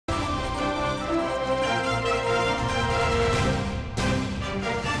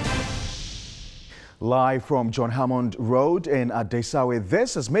Live from John Hammond Road in Adesawe.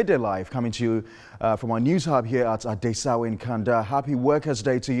 This is Midday Live coming to you from our news hub here at Adesawe in Kanda. Happy Workers'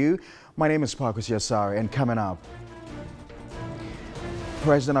 Day to you. My name is Parkus Yasari, and coming up,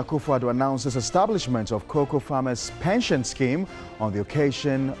 President Akufo-Addo announces establishment of cocoa farmers' pension scheme on the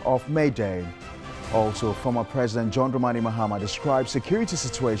occasion of May Day. Also, former President John Dramani Mahama describes security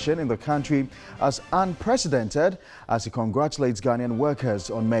situation in the country as unprecedented as he congratulates Ghanaian workers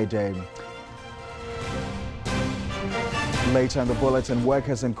on May Day. Later in the bulletin,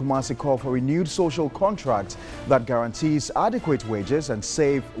 workers in Kumasi call for renewed social contract that guarantees adequate wages and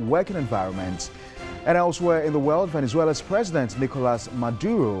safe working environments. And elsewhere in the world, Venezuela's President Nicolas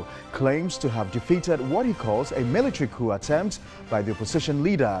Maduro claims to have defeated what he calls a military coup attempt by the opposition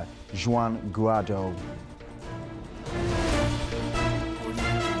leader, Juan Guaido.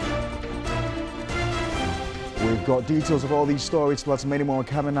 We've got details of all these stories plus many more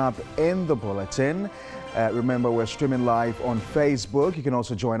coming up in the bulletin. Remember, we're streaming live on Facebook. You can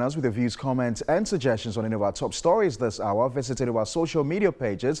also join us with your views, comments and suggestions on any of our top stories this hour. Visit any of our social media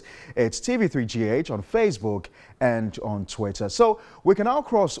pages. It's TV3GH on Facebook and on Twitter. So we can now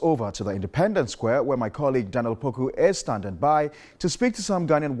cross over to the Independence Square, where my colleague Daniel Poku is standing by to speak to some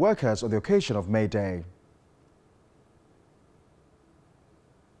Ghanaian workers on the occasion of May Day.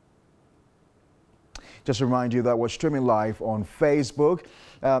 Just to remind you that we're streaming live on Facebook.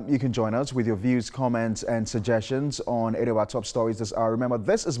 You can join us with your views, comments and suggestions on any of our top stories this hour. Remember,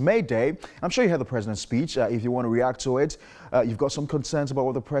 this is May Day. I'm sure you heard the president's speech. If you want to react to it, you've got some concerns about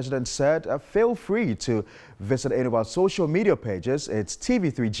what the president said, feel free to visit any of our social media pages. It's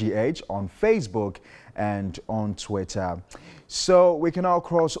TV3GH on Facebook and on Twitter. So we can now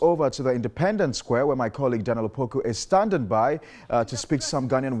cross over to the Independence Square, where my colleague Daniel Opoku is standing by to speak to some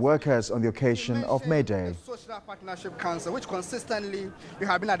Ghanaian workers on the occasion of May Day. The Social Partnership Council, which consistently you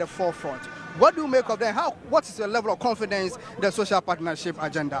have been at the forefront. What do you make of them? What is your level of confidence in the social partnership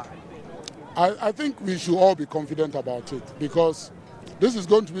agenda? I think we should all be confident about it, because this is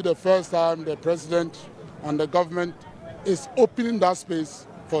going to be the first time the president and the government is opening that space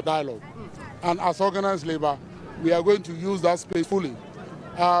for dialogue. And as organized labor, we are going to use that space fully.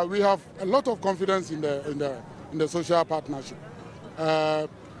 We have a lot of confidence in the social partnership. The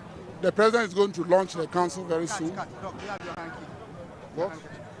president is going to launch the council very soon. Doc, you have your hanky. What?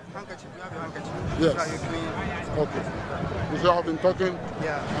 Handkerchief. You have your handkerchief. Yes. Okay. You should have been talking.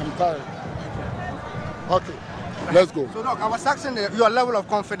 Yeah. I'm tired. Okay. Let's go. So, Doc, I was asking your level of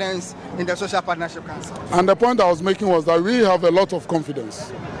confidence in the Social Partnership Council. And the point I was making was that we have a lot of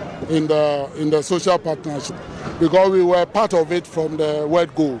confidence in the social partnership, because we were part of it from the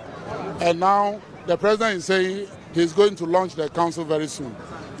word go. And now the president is saying he's going to launch the council very soon.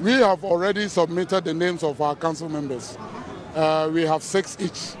 We have already submitted the names of our council members. We have 6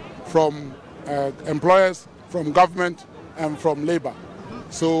 each from employers, from government, and from labor.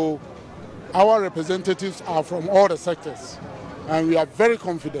 So our representatives are from all the sectors, and we are very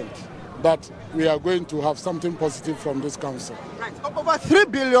confident that we are going to have something positive from this council. Right. Over 3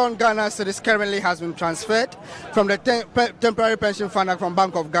 billion Ghana cedis currently has been transferred from the temporary pension fund from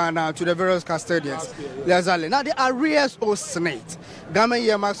Bank of Ghana to the various custodians. Now the arrears owed Senate. Government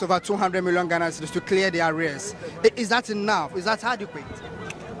earmarks over 200 million Ghana cedis to clear the arrears. Is that enough? Is that adequate?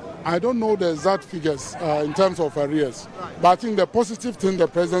 I don't know the exact figures in terms of arrears, but I think the positive thing the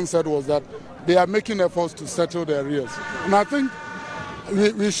president said was that they are making efforts to settle the arrears. And I think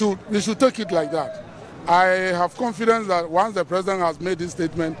we should take it like that. I have confidence that once the president has made this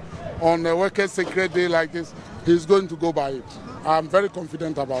statement on a workers' sacred day like this, he's going to go by it. I'm very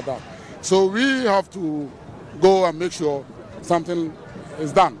confident about that. So we have to go and make sure something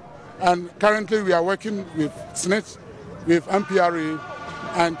is done. And currently we are working with SNIT, with MPRA,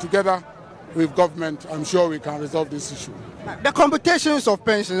 and together with government, I'm sure we can resolve this issue. The computations of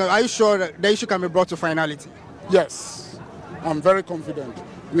pensions, are you sure that the issue can be brought to finality? Yes, I'm very confident.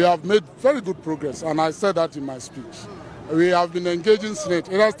 We have made very good progress, and I said that in my speech. We have been engaging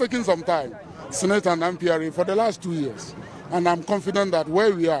SNIT. It has taken some time, SNIT and MPRA, for the last 2 years. And I'm confident that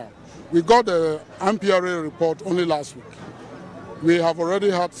where we are, we got the MPRA report only last week. We have already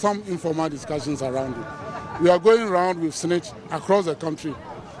had some informal discussions around it. We are going around with SNIT across the country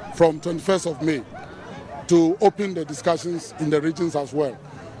from 21st of May to open the discussions in the regions as well.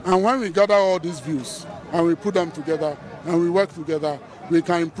 And when we gather all these views and we put them together and we work together, we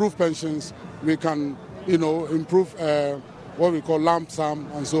can improve pensions, we can, improve what we call lump sum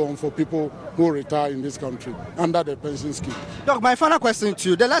and so on for people who retire in this country under the pension scheme. Doc, my final question to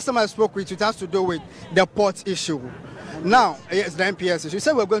you. The last time I spoke with you, it has to do with the port issue. Now, it's the NPS issue. You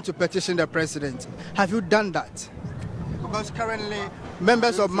said we're going to petition the president. Have you done that? Because currently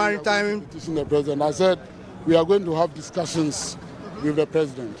members of maritime. Petition the president. I said we are going to have discussions with the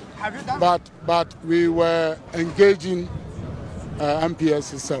president. Have you done? But we were engaging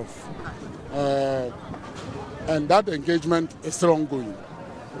MPS itself, and that engagement is still ongoing.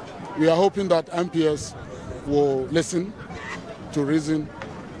 We are hoping that MPS will listen to reason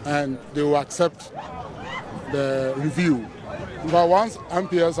and they will accept the review. But once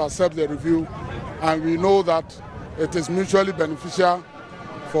MPS accept the review and we know that it is mutually beneficial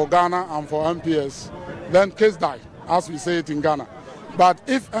for Ghana and for MPS, then case die, as we say it in Ghana. But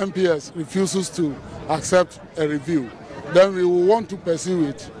if MPS refuses to accept a review, then we will want to pursue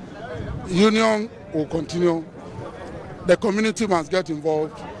it. Union will continue. The community must get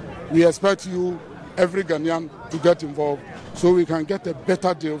involved. We expect you, every Ghanaian, to get involved so we can get a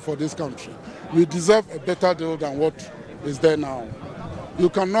better deal for this country. We deserve a better deal than what is there now. You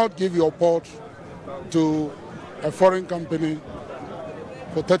cannot give your port to a foreign company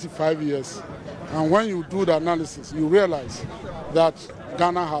for 35 years. And when you do the analysis, you realize that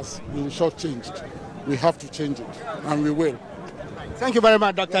Ghana has been shortchanged. We have to change it, and we will. Thank you very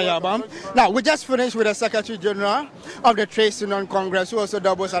much, Dr. Yabam. Now, we just finished with the Secretary General of the Trade Union Congress, who also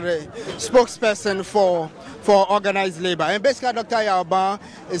doubles as a spokesperson for organized labor. And basically, Dr. Yabam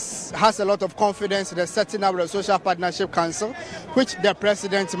has a lot of confidence in the setting up of the Social Partnership Council, which the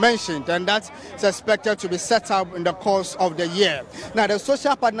President mentioned, and that is expected to be set up in the course of the year. Now, the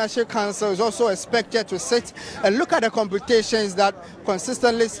Social Partnership Council is also expected to sit and look at the computations that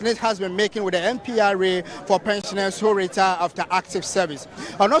consistently SNIT has been making with the MPRA for pensioners who retire after active service.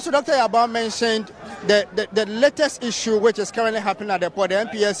 And also, Dr. Yabam mentioned the latest issue which is currently happening at the port, the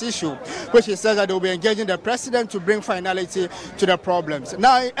MPS issue, which he says that they will be engaging the President to bring finality to the problems.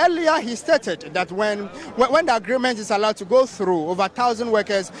 Now, earlier he stated that when the agreement is allowed to go through, over 1,000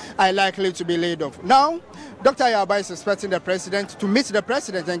 workers are likely to be laid off. Now, Dr. Yabam is expecting the President to meet the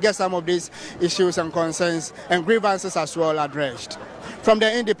President and get some of these issues and concerns and grievances as well addressed. From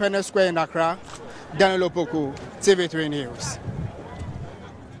the Independence Square in Accra, Daniel Opoku, TV3 News.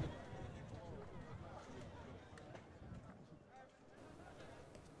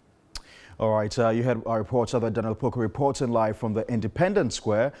 All right, you had our reporter, Daniel Opoku, reporting live from the Independence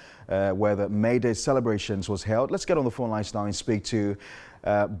Square, where the May Day celebrations was held. Let's get on the phone lines now and speak to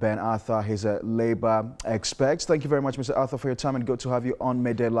Ben Arthur. He's a labor expert. Thank you very much, Mr. Arthur, for your time, and good to have you on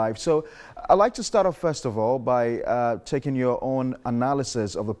Midday Live. So I'd like to start off, first of all, by taking your own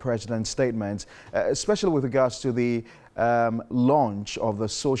analysis of the President's statement, especially with regards to the launch of the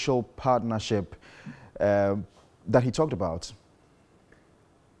social partnership that he talked about.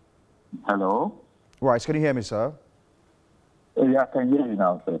 Hello? Right, can you hear me, sir? Yeah, I can hear you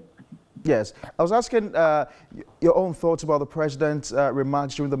now, sir. Yes, I was asking your own thoughts about the President's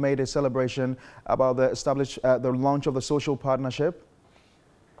remarks during the May Day celebration about the launch of the social partnership.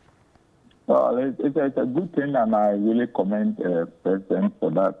 Well, it's a good thing, and I really commend the President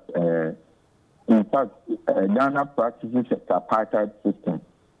for that. In fact, Ghana practices a tripartite system.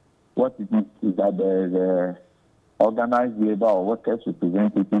 What it means is that there is organized labor or workers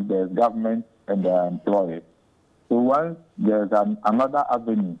representatives, there's government, and there are employers. So once there's another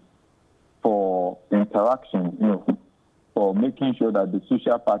avenue for interaction, for making sure that the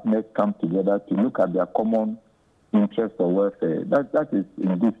social partners come together to look at their common interest or welfare, that is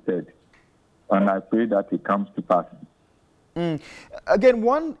in good stead. And I pray that it comes to pass. Again,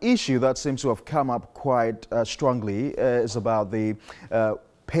 one issue that seems to have come up quite strongly is about the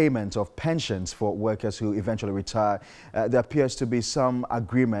payment of pensions for workers who eventually retire. There appears to be some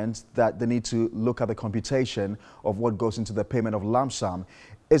agreement that they need to look at the computation of what goes into the payment of lump sum.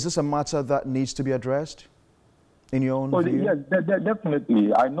 Is this a matter that needs to be addressed in your own view? Yes,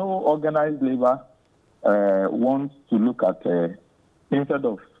 definitely. I know organized labor wants to look at, instead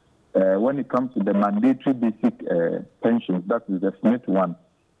of, when it comes to the mandatory basic pensions, that is the SNIT one,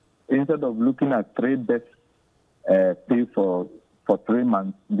 instead of looking at 3 deaths pay for 3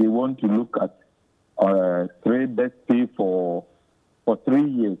 months, they want to look at 3 deaths pay for 3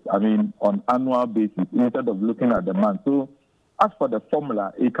 years, on annual basis, instead of looking at the month. So as for the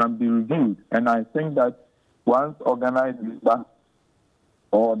formula, it can be reviewed. And I think that once organized labor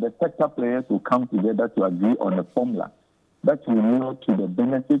or the sector players will come together to agree on a formula, that will yield to the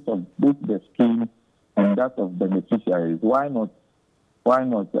benefits of both the scheme and that of beneficiaries. Why not? Why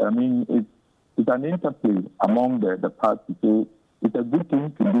not? It's an interplay among the parties. So it's a good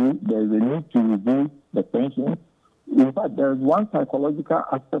thing to do. There is a need to review the pensions. In fact, there is one psychological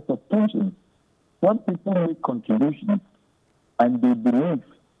aspect of pensions. When people make contributions and they believe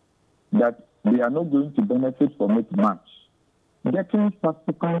that they are not going to benefit from it much, getting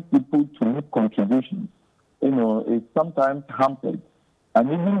subsequent people to make contributions, is sometimes hampered And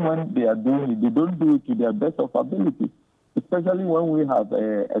even when they are doing it, they don't do it to their best of ability, especially when we have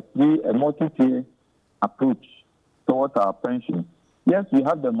a multi-tier approach towards our pension. Yes, we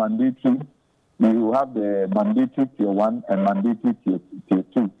have the mandatory, we have the mandatory tier 1 and mandatory tier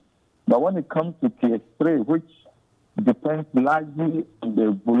 2. But when it comes to tier 3, which depends largely on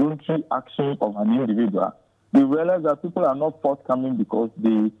the voluntary action of an individual, we realize that people are not forthcoming because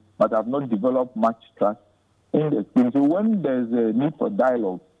they have not developed much trust in the scheme. So when there's a need for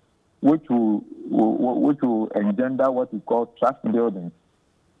dialogue, which will engender what we call trust building,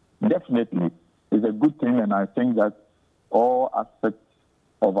 definitely is a good thing, and I think that all aspects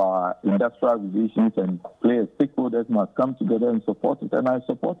of our industrial relations and players, stakeholders must come together and support it, and I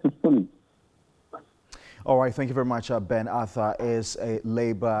support it fully. All right, thank you very much. Ben Arthur is a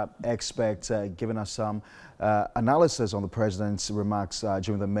Labour expert, giving us some analysis on the President's remarks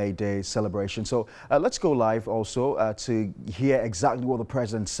during the May Day celebration. So let's go live also to hear exactly what the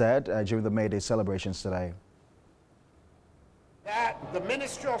President said during the May Day celebrations today. That the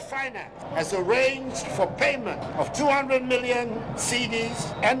Ministry of Finance has arranged for payment of 200 million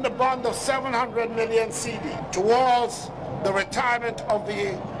CDs and the bond of 700 million CD towards the retirement of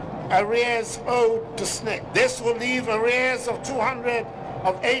the arrears owed to SNCC. This will leave arrears of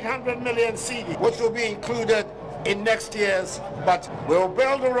 800 million CD, which will be included in next year's budget. We will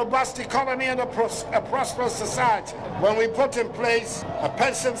build a robust economy and a prosperous society when we put in place a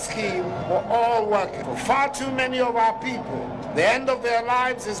pension scheme for all workers. For far too many of our people, the end of their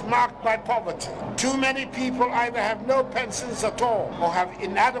lives is marked by poverty. Too many people either have no pensions at all or have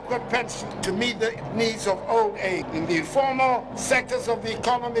inadequate pensions to meet the needs of old age. In the informal sectors of the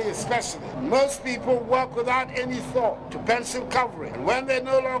economy especially, most people work without any thought to pension coverage. And when they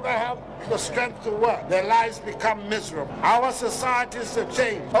no longer have the strength to work, their lives become miserable. Our societies have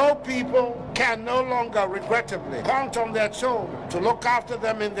changed. Old people can no longer, regrettably, count on their children to look after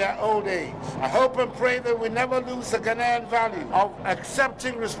them in their old age. I hope and pray that we never lose the Ghanaian value of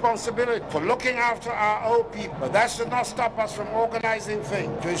accepting responsibility for looking after our old people. But that should not stop us from organizing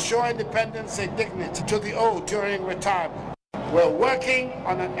things to ensure independence and dignity to the old during retirement. We're working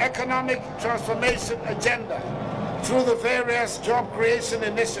on an economic transformation agenda through the various job creation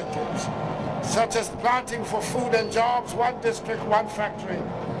initiatives, such as planting for food and jobs, one district, one factory,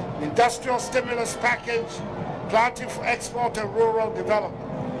 industrial stimulus package, planting for export and rural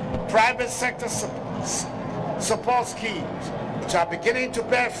development, private sector support schemes, which are beginning to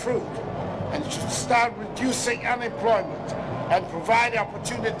bear fruit and should start reducing unemployment and provide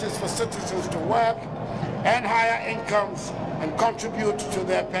opportunities for citizens to work and higher incomes and contribute to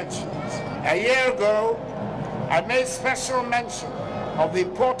their pensions. A year ago, I made special mention of the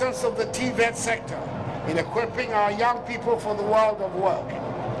importance of the TVET sector in equipping our young people for the world of work.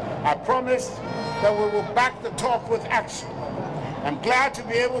 I promised that we will back the talk with action. I'm glad to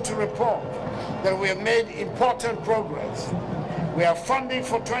be able to report that we have made important progress. We have funding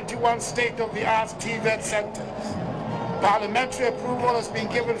for 21 state-of-the-art TVET centers. Parliamentary approval has been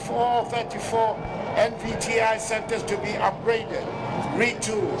given for all 34 NVTI centers to be upgraded,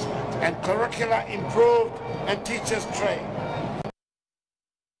 retooled, and curricula improved and teachers trained.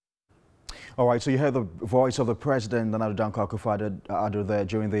 All right, so you heard the voice of the President, Nana Danko Akufo-Addo, there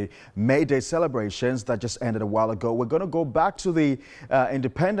during the May Day celebrations that just ended a while ago. We're going to go back to the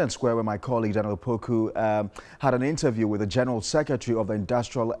Independence Square where my colleague Daniel Poku had an interview with the General Secretary of the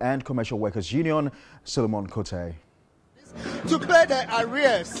Industrial and Commercial Workers Union, Solomon Kote. To pay the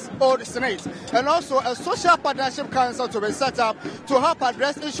arrears owed SNCC, and also a social partnership council to be set up to help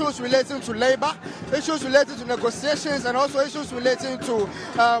address issues relating to labor, issues relating to negotiations, and also issues relating to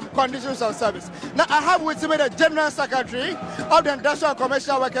conditions of service. Now, I have with me the General Secretary of the Industrial and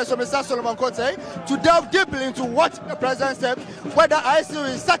Commercial Workers, Mr. Solomon Kote, to delve deeply into what the President said, whether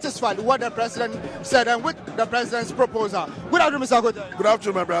ICU is satisfied with what the President said and with the President's proposal. Good afternoon, Mr. Kote. Good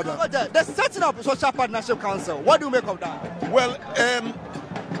afternoon, my brother. The setting up of Social Partnership Council, what do you make of that? Well,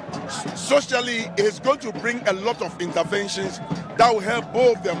 socially, it's going to bring a lot of interventions that will help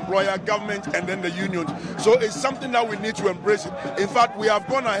both the employer, government, and then the union. So it's something that we need to embrace it. In fact, we have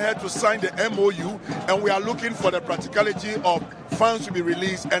gone ahead to sign the MOU, and we are looking for the practicality of funds to be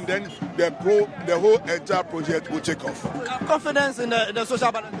released, and then the whole entire project will take off. Confidence in the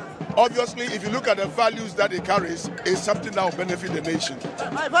social balance. Obviously, if you look at the values that it carries, it's something that will benefit the nation.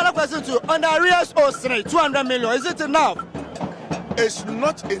 My final question to you, on the arrears owed SNCC, 200 million, is it enough? It's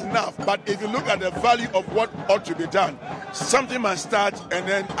not enough, but if you look at the value of what ought to be done, something must start, and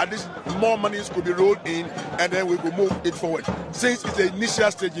then at least more monies could be rolled in, and then we could move it forward, since it's the initial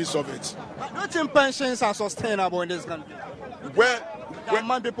stages of it. But don't you think pensions are sustainable in this country? Well,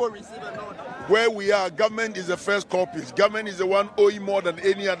 Can people receive an order? Where we are, government is the first culprit. Government is the one owing more than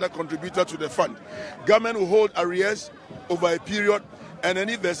any other contributor to the fund. Government will hold arrears over a period, and then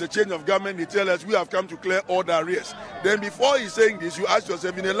if there's a change of government, they tell us we have come to clear all the arrears. Then before he's saying this, you ask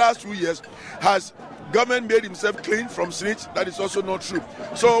yourself, in the last 2 years, has government made himself clean from snitch? That is also not true.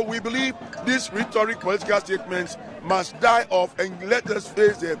 So we believe these rhetoric political statements must die off and let us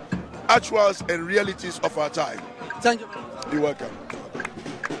face the actuals and realities of our time. Thank you. You're welcome.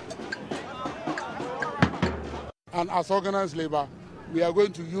 And as organized labor, we are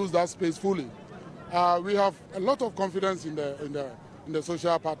going to use that space fully. We have a lot of confidence in the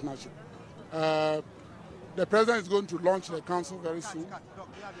social partnership. The president is going to launch the council very soon.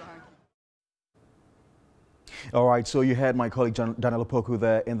 All right, so you heard my colleague Daniel Opoku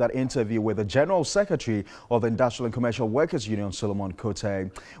there in that interview with the General Secretary of the Industrial and Commercial Workers Union, Solomon Kote.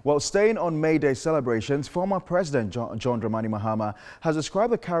 Well, staying on May Day celebrations, former President John Dramani Mahama has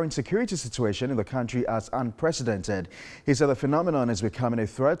described the current security situation in the country as unprecedented. He said the phenomenon is becoming a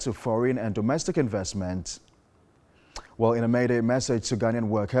threat to foreign and domestic investment. Well, in a May Day message to Ghanaian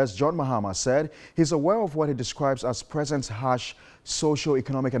workers, John Mahama said he's aware of what he describes as present harsh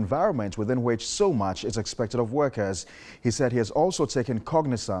socio-economic environment within which so much is expected of workers. He said he has also taken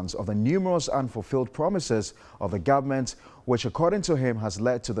cognizance of the numerous unfulfilled promises of the government, which according to him has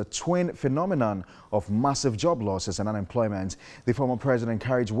led to the twin phenomenon of massive job losses and unemployment. The former president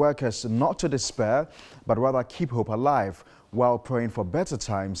encouraged workers not to despair, but rather keep hope alive, while praying for better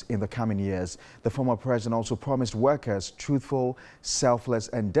times in the coming years. The former president also promised workers truthful, selfless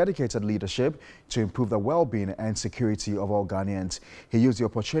and dedicated leadership to improve the well-being and security of all Ghanaians. He used the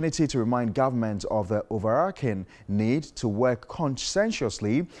opportunity to remind government of the overarching need to work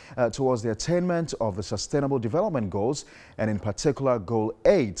conscientiously towards the attainment of the Sustainable Development Goals, and in particular Goal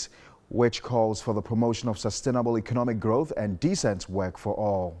 8, which calls for the promotion of sustainable economic growth and decent work for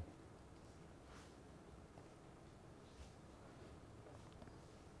all.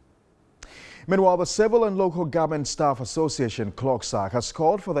 Meanwhile, the Civil and Local Government Staff Association, CLOGSAC, has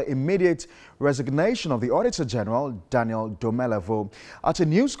called for the immediate resignation of the Auditor General, Daniel Domelevo. At a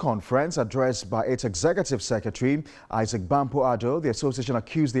news conference addressed by its Executive Secretary, Isaac Bampo-Addo, the association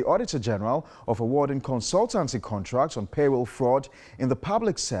accused the Auditor General of awarding consultancy contracts on payroll fraud in the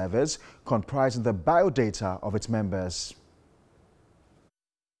public service, comprising the biodata of its members.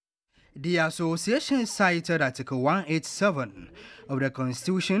 The association cited Article 187 of the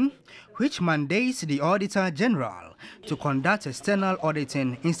Constitution, which mandates the Auditor General to conduct external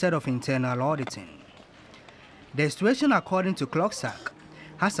auditing instead of internal auditing. The situation, according to CLOGSAC,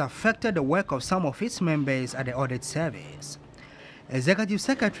 has affected the work of some of its members at the Audit Service. Executive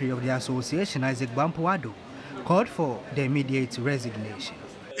Secretary of the association, Isaac Bampo-Addo, called for the immediate resignation.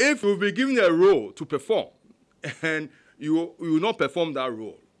 If you'll be given a role to perform and you will not perform that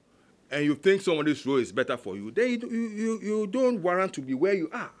role, and you think somebody's role is better for you, then you don't warrant to be where you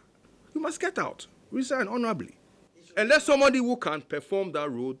are. You must get out, resign honorably. And let somebody who can perform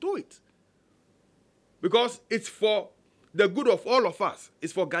that role do it. Because it's for the good of all of us.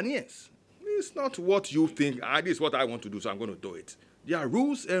 It's for Ghanaians. It's not what you think, this is what I want to do, so I'm going to do it. There are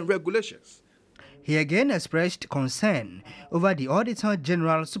rules and regulations. He again expressed concern over the Auditor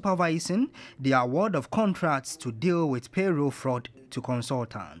General supervising the award of contracts to deal with payroll fraud to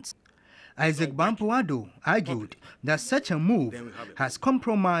consultants. Isaac Bampo-Addo argued that such a move has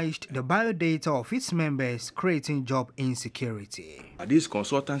compromised the biodata of its members, creating job insecurity. These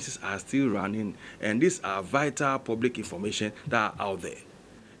consultancies are still running, and these are vital public information that are out there.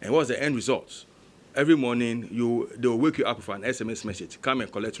 And what's the end results? Every morning, they'll wake you up with an SMS message, come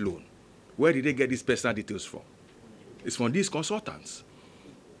and collect loan. Where did they get these personal details from? It's from these consultants.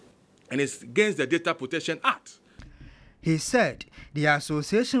 And it's against the Data Protection Act. He said the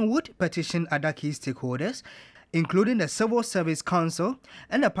association would petition other key stakeholders, including the Civil Service Council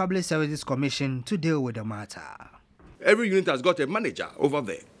and the Public Services Commission, to deal with the matter. Every unit has got a manager over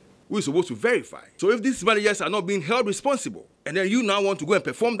there who is supposed to verify. So if these managers are not being held responsible, and then you now want to go and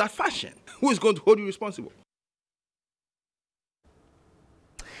perform that function, who is going to hold you responsible?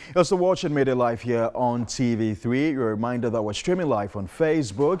 You're still watching Midday Live here on TV3. You're a reminder that we're streaming live on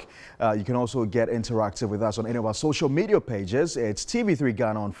Facebook. You can also get interactive with us on any of our social media pages. It's TV3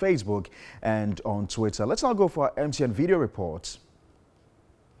 Ghana on Facebook and on Twitter. Let's now go for our MTN video report.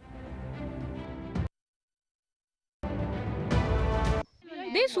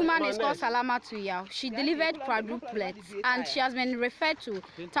 This woman is called Salama Tuya. She delivered quadruplets and she has been referred to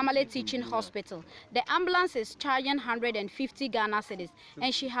Tamale Teaching Hospital. The ambulance is charging 150 Ghana cedis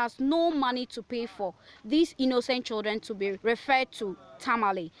and she has no money to pay for these innocent children to be referred to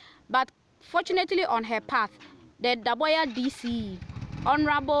Tamale. But fortunately on her path, the Daboya DCE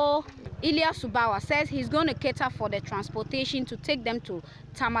Honorable Ilya Subawa says he's going to cater for the transportation to take them to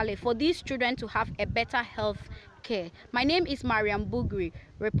Tamale for these children to have a better health care. My name is Mariam Bugri,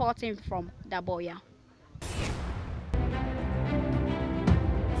 reporting from Daboya.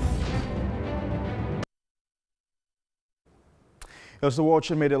 You're still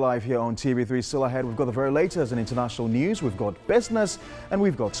watching Midday Live here on TV3. Still ahead, we've got the very latest in international news, we've got business, and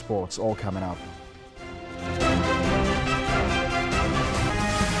we've got sports all coming up.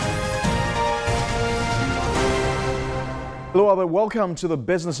 Hello, welcome to the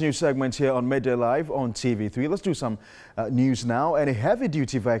business news segment here on Midday Live on TV3. Let's do some news now. And a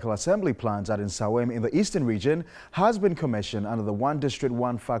heavy-duty vehicle assembly plant at Nsawam in the eastern region has been commissioned under the One District,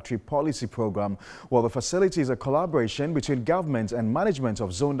 One Factory policy program. While the facility is a collaboration between government and management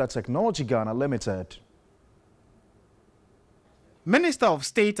of Zonda Technology Ghana Limited. Minister of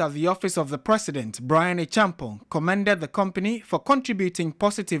State at the Office of the President, Brian Echampong, commended the company for contributing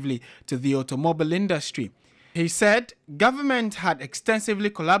positively to the automobile industry. He said government had extensively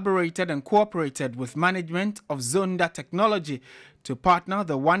collaborated and cooperated with management of Zonda Technology to partner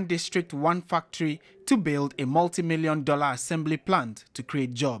the One District, One Factory to build a multi-million-dollar assembly plant to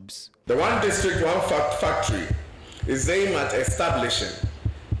create jobs. The One District, One Factory is aimed at establishing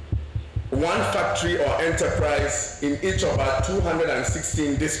one factory or enterprise in each of our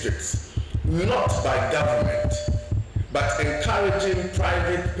 216 districts, not by government, but encouraging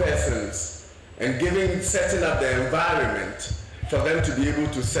private persons and setting up the environment for them to be able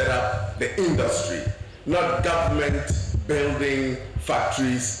to set up the industry, not government building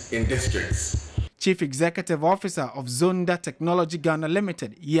factories in districts. Chief Executive Officer of Zonda Technology Ghana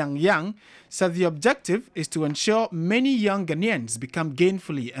Limited, Yang, said the objective is to ensure many young Ghanaians become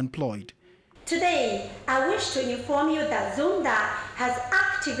gainfully employed. Today, I wish to inform you that Zonda has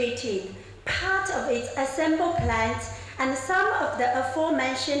activated part of its assemble plant, and some of the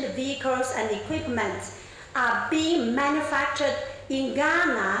aforementioned vehicles and equipment are being manufactured in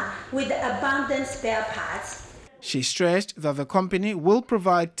Ghana with abundant spare parts. She stressed that the company will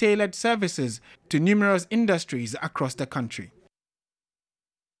provide tailored services to numerous industries across the country.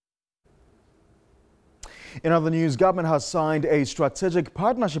 In other news, government has signed a strategic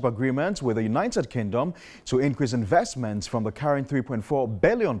partnership agreement with the United Kingdom to increase investments from the current £3.4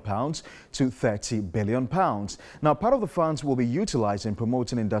 billion to £30 billion. Now, part of the funds will be utilized in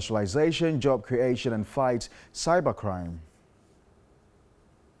promoting industrialization, job creation, and fight cybercrime.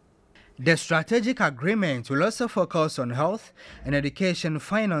 The strategic agreement will also focus on health and education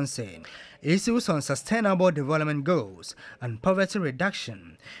financing. Issues on sustainable development goals and poverty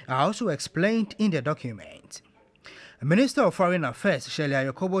reduction are also explained in the document. Minister of Foreign Affairs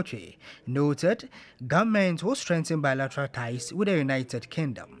Shelia Yokobotwe noted government will strengthen bilateral ties with the United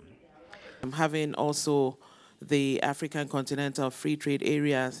Kingdom. Having also the African Continental Free Trade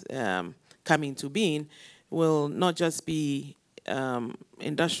Areas coming to being will not just be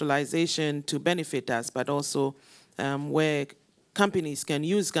industrialization to benefit us, but also where companies can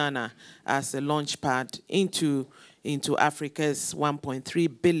use Ghana as a launch pad into Africa's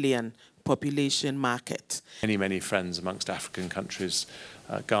 1.3 billion population market. Many friends amongst African countries.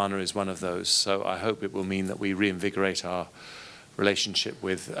 Ghana is one of those. So I hope it will mean that we reinvigorate our relationship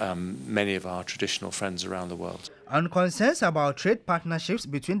with many of our traditional friends around the world. On concerns about trade partnerships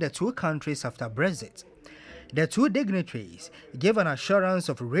between the two countries after Brexit, the two dignitaries gave an assurance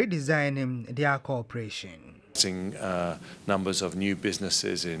of redesigning their cooperation. Numbers of new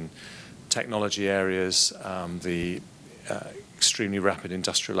businesses in technology areas, the extremely rapid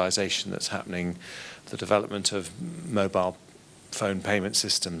industrialization that's happening, the development of mobile phone payment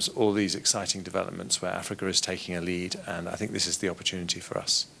systems, all these exciting developments where Africa is taking a lead, and I think this is the opportunity for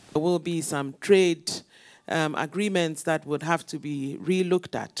us. There will be some trade agreements that would have to be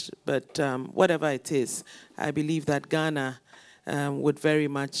re-looked at, but whatever it is, I believe that Ghana would very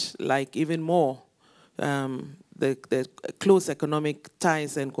much like even more the close economic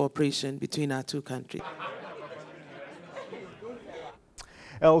ties and cooperation between our two countries.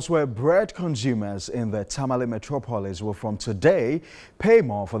 Elsewhere, bread consumers in the Tamale metropolis will from today pay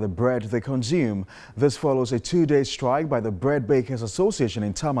more for the bread they consume. This follows a two-day strike by the Bread Bakers Association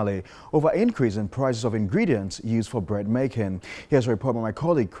in Tamale over increase in prices of ingredients used for bread making. Here's a report by my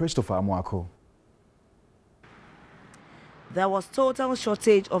colleague Christopher Amwako. There was total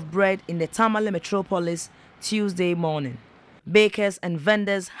shortage of bread in the Tamale metropolis Tuesday morning. Bakers and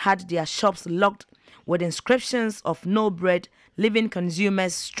vendors had their shops locked with inscriptions of no bread, leaving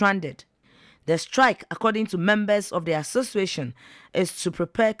consumers stranded. The strike, according to members of the association, is to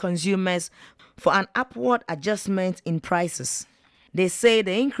prepare consumers for an upward adjustment in prices. They say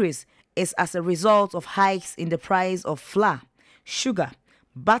the increase is as a result of hikes in the price of flour, sugar,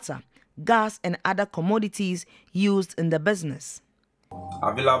 butter, gas, and other commodities used in the business.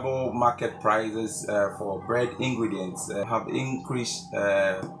 Available market prices for bread ingredients have increased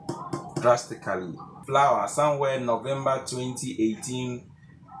drastically. Flour, somewhere November 2018,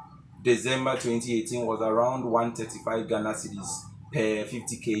 December 2018 was around 135 Ghana cedis per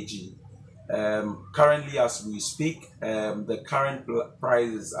 50 kg. Currently, as we speak, the current price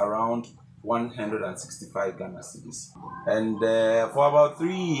is around 165 Ghana cedis. And for about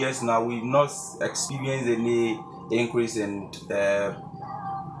 3 years now, we've not experienced any increase in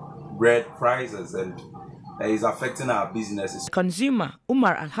bread prices, and is affecting our businesses. Consumer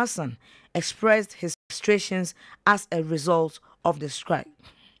Umar Al Hassan expressed his frustrations as a result of the strike.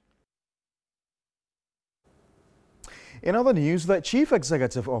 In other news, the Chief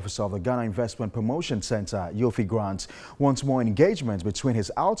Executive Officer of the Ghana Investment Promotion Center, Yofi Grant, wants more engagement between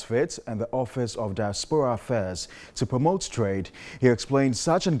his outfit and the Office of Diaspora Affairs to promote trade. He explained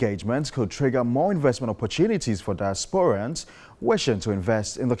such engagement could trigger more investment opportunities for diasporans wishing to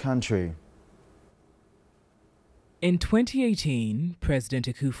invest in the country. In 2018, President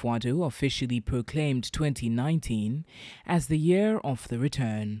Akufo-Addo officially proclaimed 2019 as the year of the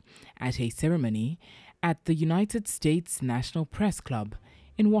return at a ceremony at the United States National Press Club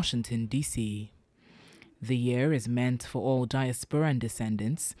in Washington, D.C. The year is meant for all diasporan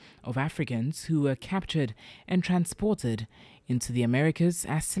descendants of Africans who were captured and transported into the Americas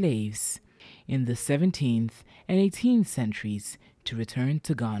as slaves in the 17th and 18th centuries to return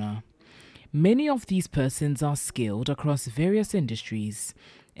to Ghana. Many of these persons are skilled across various industries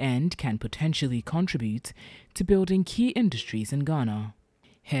and can potentially contribute to building key industries in Ghana.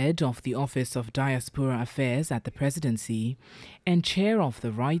 Head of the Office of Diaspora Affairs at the Presidency and Chair of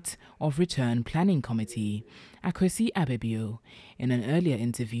the Right of Return Planning Committee, Akwesi Abebio, in an earlier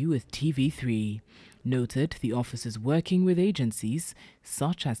interview with TV3, noted the office is working with agencies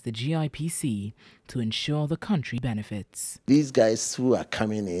such as the GIPC to ensure the country benefits. These guys who are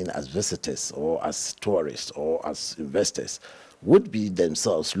coming in as visitors or as tourists or as investors would be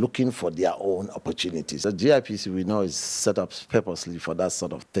themselves looking for their own opportunities. The GIPC, we know, is set up purposely for that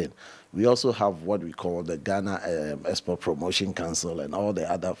sort of thing. We also have what we call the Ghana Export Promotion Council and all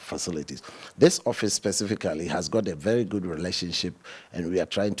the other facilities. This office specifically has got a very good relationship, and we are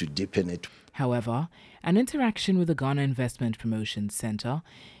trying to deepen it. However, an interaction with the Ghana Investment Promotion Center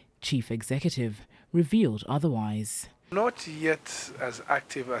chief executive revealed otherwise. Not yet as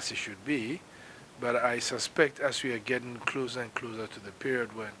active as it should be, but I suspect as we are getting closer and closer to the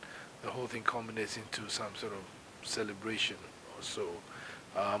period when the whole thing culminates into some sort of celebration or so,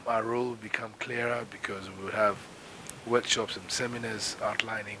 our role will become clearer because we will have workshops and seminars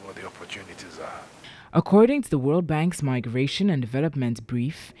outlining what the opportunities are. According to the World Bank's Migration and Development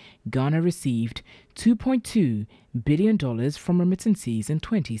Brief, Ghana received $2.2 billion from remittances in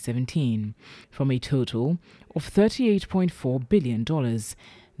 2017, from a total of $38.4 billion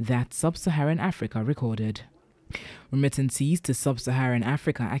that Sub-Saharan Africa recorded. Remittances to Sub-Saharan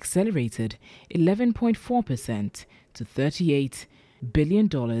Africa accelerated 11.4% to $38 billion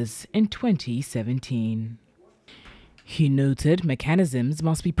in 2017. He noted mechanisms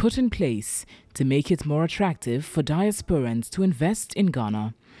must be put in place to make it more attractive for diasporans to invest in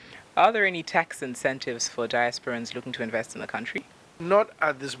Ghana. Are there any tax incentives for diasporans looking to invest in the country? Not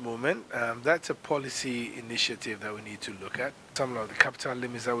at this moment. That's a policy initiative that we need to look at. Some of the capital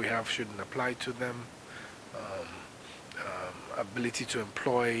limits that we have shouldn't apply to them. Ability to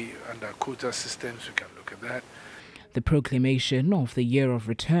employ under quota systems, we can look at that. The proclamation of the Year of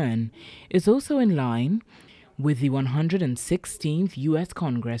Return is also in line with the 116th U.S.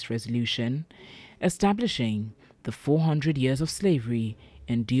 Congress resolution establishing the 400 years of slavery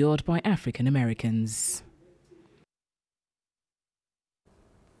endured by African Americans.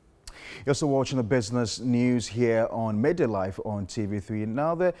 You're still watching the business news here on Midday Live on TV3.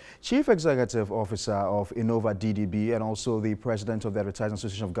 Now, the Chief Executive Officer of Innova DDB and also the President of the Advertising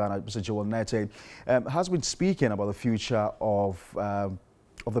Association of Ghana, Mr. Joel Nete, has been speaking about the future of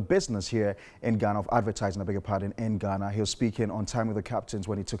the business here in Ghana, of advertising, I beg your pardon, in Ghana. He was speaking on Time with the Captains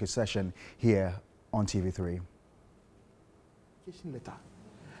when he took a session here on TV3. Letter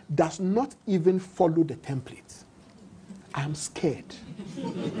does not even follow the template. I am scared.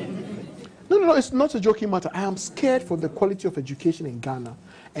 No, it's not a joking matter. I am scared for the quality of education in Ghana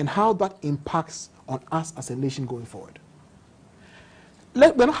and how that impacts on us as a nation going forward.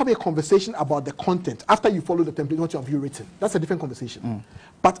 We're not having a conversation about the content after you follow the template, what you have written. That's a different conversation.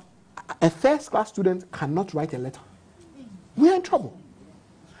 But a first-class student cannot write a letter. We are in trouble.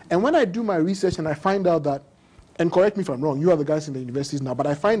 And when I do my research and I find out that, and correct me if I'm wrong, you are the guys in the universities now, but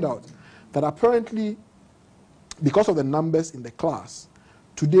I find out that apparently because of the numbers in the class,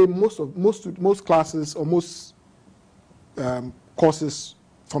 today most classes or most courses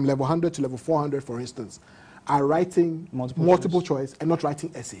from level 100 to level 400, for instance, are writing multiple choice and not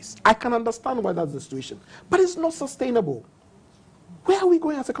writing essays. I can understand why that's the situation, but it's not sustainable. Where are we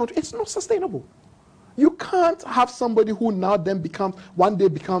going as a country? It's not sustainable. You can't have somebody who now then one day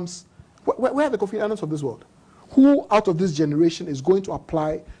becomes, where are the Kofi Annans of this world? Who out of this generation is going to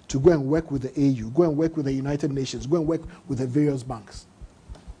apply to go and work with the AU, go and work with the United Nations, go and work with the various banks?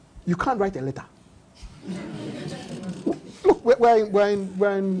 You can't write a letter. Look,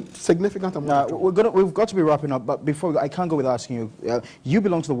 we're in significant amount. We've got to be wrapping up, but before, I can't go without asking you. You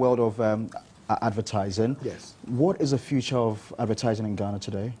belong to the world of advertising. Yes. What is the future of advertising in Ghana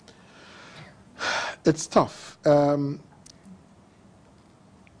today? It's tough.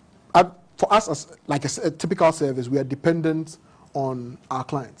 For us, as like a typical service, we are dependent on our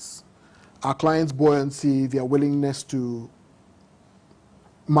clients. Our clients' buoyancy, their willingness to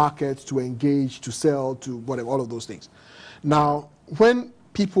market, to engage, to sell, to whatever, all of those things. Now, when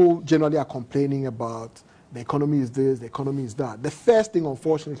people generally are complaining about the economy is this, the economy is that, the first thing,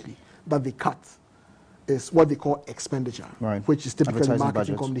 unfortunately, that they cut is what they call expenditure, right, which is typically marketing,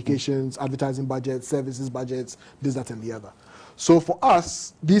 budgets, communications, advertising budgets, services budgets, this, that, and the other. So for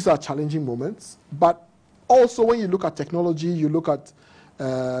us, these are challenging moments, but also when you look at technology, you look at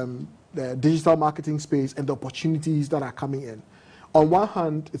the digital marketing space and the opportunities that are coming in. On one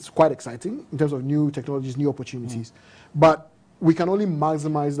hand, it's quite exciting in terms of new technologies, new opportunities, but we can only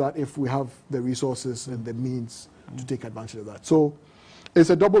maximize that if we have the resources and the means to take advantage of that. So it's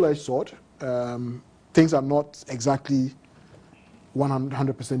a double-edged sword. Things are not exactly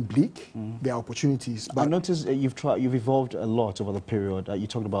 100% bleak. There are opportunities. But I noticed you've evolved a lot over the period. You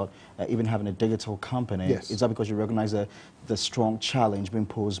talked about even having a digital company. Yes. Is that because you recognize the strong challenge being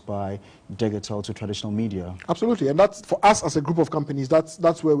posed by digital to traditional media? Absolutely, and that's for us as a group of companies.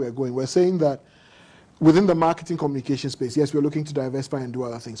 That's where we're going. We're saying that within the marketing communication space, yes, we're looking to diversify and do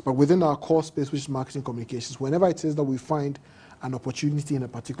other things. But within our core space, which is marketing communications, whenever it is that we find an opportunity in a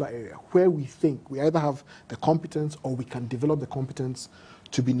particular area where we think we either have the competence or we can develop the competence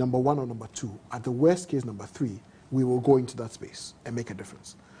to be number one or number two, at the worst case number three, we will go into that space and make a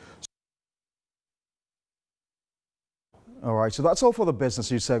difference. All right, so that's all for the business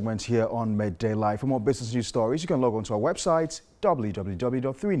news segment here on Midday Live. For more business news stories, you can log on to our website,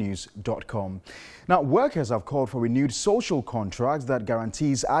 www.3news.com. Now, workers have called for renewed social contracts that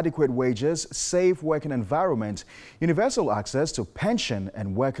guarantees adequate wages, safe working environment, universal access to pension,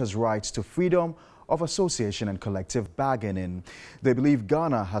 and workers' rights to freedom of association and collective bargaining. They believe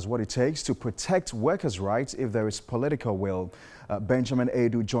Ghana has what it takes to protect workers' rights if there is political will. Benjamin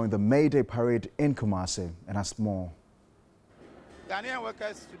Edu joined the Midday parade in Kumasi and has more. Ghanaian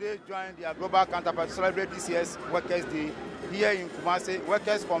workers today joined their global counterpart to celebrate this year's Workers' Day here in Kumasi.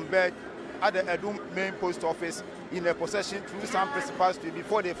 Workers converged at the Edum main post office in a procession through some principal street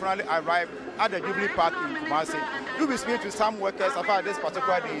before they finally arrived at the Jubilee Park in Kumasi. You'll be speaking to some workers as far as this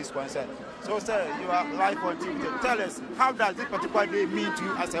particular day is concerned. So, sir, you are live on TV. Tell us, how does this particular day mean to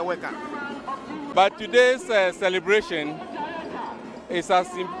you as a worker? But today's celebration is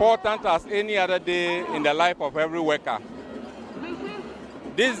as important as any other day in the life of every worker.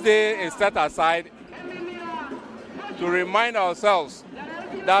 This day is set aside to remind ourselves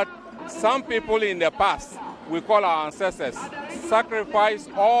that some people in the past, we call our ancestors,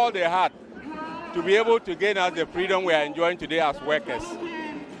 sacrificed all they had to be able to gain us the freedom we are enjoying today as workers.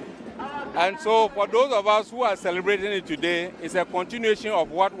 And so for those of us who are celebrating it today, it's a continuation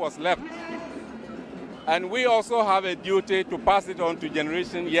of what was left. And we also have a duty to pass it on to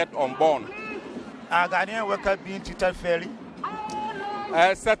generations yet unborn. Are Ghanaian workers being treated fairly?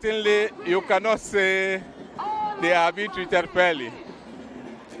 Certainly, you cannot say they are being treated fairly.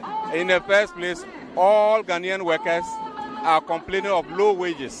 In the first place, all Ghanaian workers are complaining of low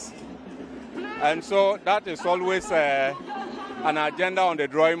wages. And so that is always an agenda on the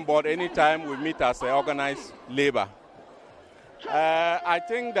drawing board anytime we meet as organized labor. I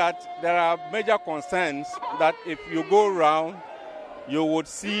think that there are major concerns that if you go around, you would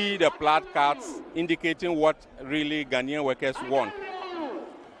see the placards indicating what really Ghanaian workers want.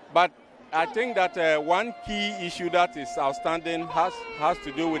 But I think that one key issue that is outstanding has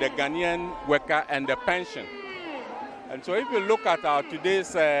to do with the Ghanaian worker and the pension. And so if you look at our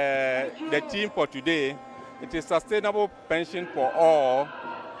today's, the theme for today, it is sustainable pension for all,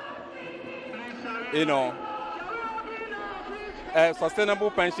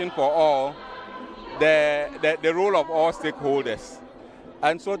 sustainable pension for all, the role of all stakeholders.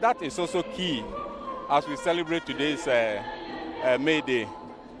 And so that is also key as we celebrate today's May Day.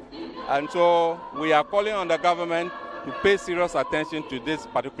 And so we are calling on the government to pay serious attention to this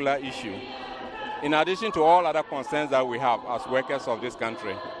particular issue, in addition to all other concerns that we have as workers of this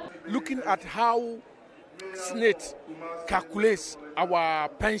country. Looking at how SNIT calculates our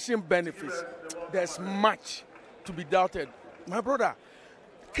pension benefits, there's much to be doubted. My brother,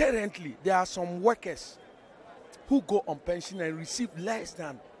 currently there are some workers who go on pension and receive less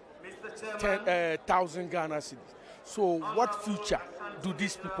than 10,000 Ghana cedis. So what future do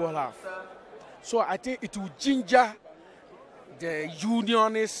these people have? So I think it will ginger the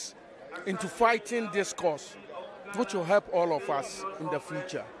unionists into fighting this cause, which will help all of us in the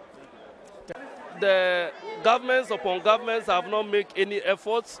future. The governments upon governments have not made any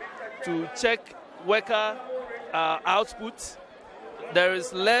efforts to check worker output. There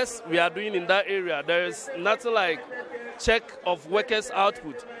is less we are doing in that area. There is nothing like check of workers'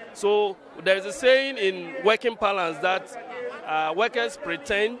 output. So there is a saying in working parlance that workers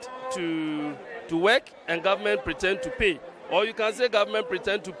pretend to work and government pretend to pay. Or you can say government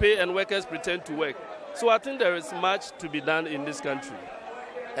pretend to pay and workers pretend to work. So I think there is much to be done in this country.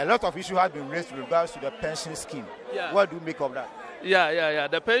 A lot of issues have been raised with regards to the pension scheme. Yeah. What do you make of that? Yeah.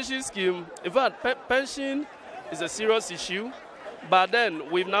 The pension scheme, in fact, pension is a serious issue. But then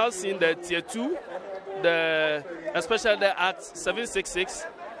we've now seen the Tier 2, especially the Act 766,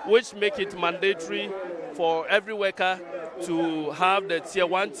 which make it mandatory for every worker to have the Tier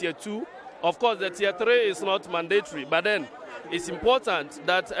 1, Tier 2. Of course, the Tier 3 is not mandatory, but then it's important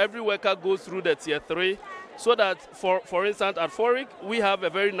that every worker goes through the Tier 3 so that, for instance, at Forik, we have a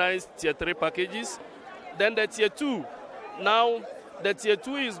very nice Tier 3 packages. Then the Tier 2, now the Tier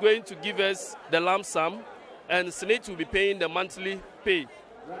 2 is going to give us the lump sum, and SNIT will be paying the monthly pay.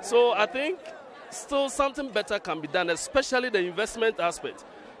 So I think still something better can be done, especially the investment aspect.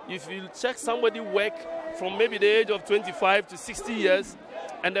 If you check somebody work from maybe the age of 25 to 60 years,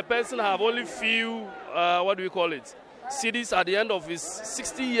 and the person have only few, cedis at the end of his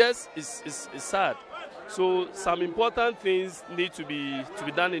 60 years, is sad. So some important things need to be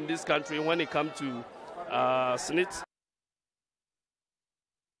done in this country when it comes to SNIT.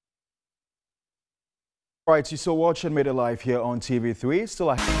 All right, you're still watching Midday Live here on TV3.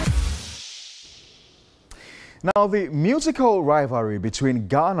 Now, the musical rivalry between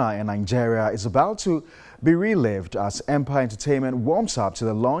Ghana and Nigeria is about to be relived as Empire Entertainment warms up to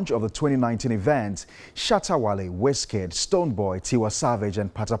the launch of the 2019 event. Shatta Wale, Wizkid, Stonebwoy, Tiwa Savage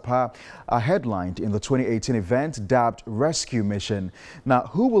and Patapaa are headlined in the 2018 event dubbed Rescue Mission. Now,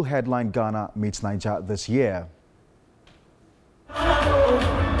 who will headline Ghana Meets Nigeria this year?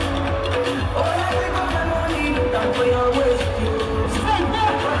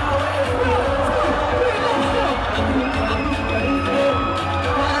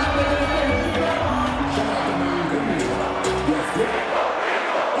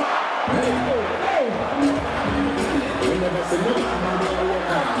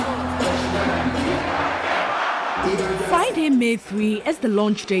 Friday, May 3 is the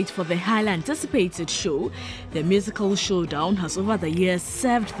launch date for the highly anticipated show. The musical showdown has over the years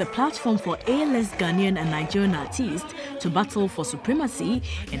served the platform for A-list Ghanaian and Nigerian artists to battle for supremacy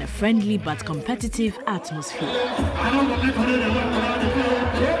in a friendly but competitive atmosphere.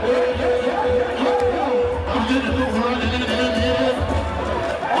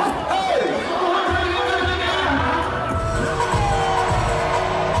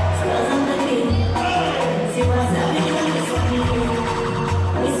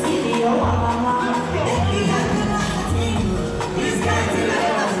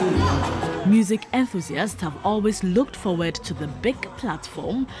 Music enthusiasts have always looked forward to the big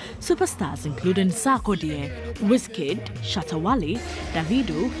platform. Superstars including Sarkodie, Wizkid, Shatta Wale,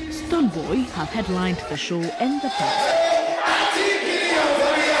 Davido, Stonebwoy have headlined the show in the past.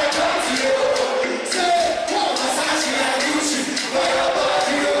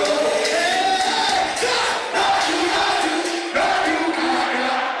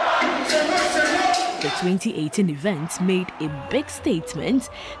 The 2018 event made a big statement.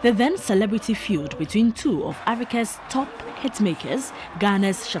 The then celebrity feud between two of Africa's top hitmakers,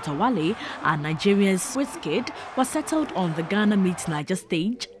 Ghana's Shatta Wale and Nigeria's Wizkid, was settled on the Ghana Meets Niger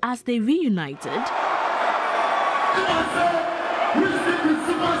stage as they reunited.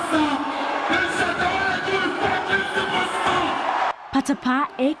 Patapaa,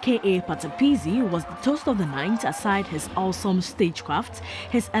 aka Patapizi, was the toast of the night. Aside his awesome stagecraft,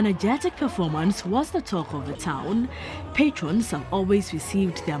 his energetic performance was the talk of the town. Patrons have always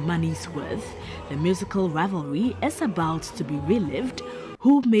received their money's worth. The musical rivalry is about to be relived.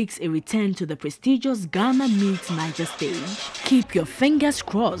 who makes a return to the prestigious Ghana Meet Niger stage. Keep your fingers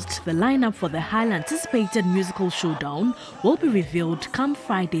crossed. The lineup for the highly anticipated musical showdown will be revealed come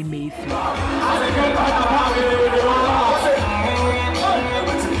Friday, May 3.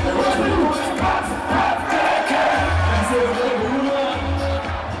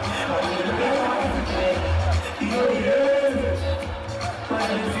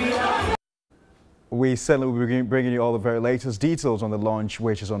 We certainly will be bringing you all the very latest details on the launch,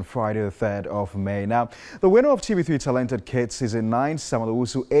 which is on Friday, the 3rd of May. Now, the winner of TV3 Talented Kids Season 9, Samuel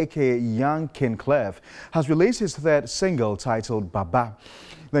Owusu, aka Young King Clef, has released his third single titled Baba.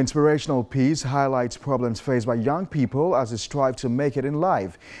 The inspirational piece highlights problems faced by young people as they strive to make it in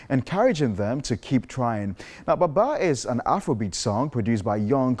life, encouraging them to keep trying. Now, Baba is an Afrobeat song produced by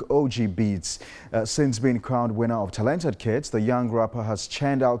Young OG Beats. Since being crowned winner of Talented Kids, the young rapper has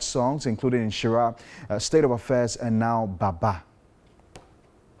churned out songs including Inshira, State of Affairs, and now Baba.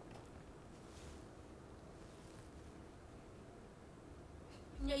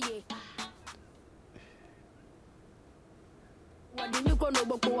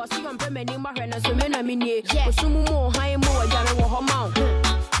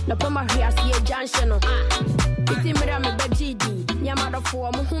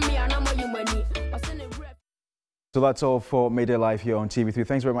 So that's all for Midday Live here on TV3.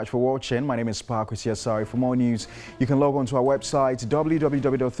 Thanks very much for watching. My name is Park Sorry. For more news, you can log on to our website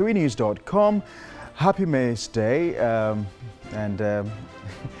www.3news.com. Happy Midday,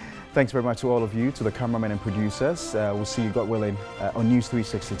 thanks very much to all of you, to the cameramen and producers. We'll see you, God willing, on News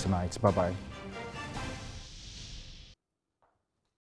 360 tonight. Bye-bye.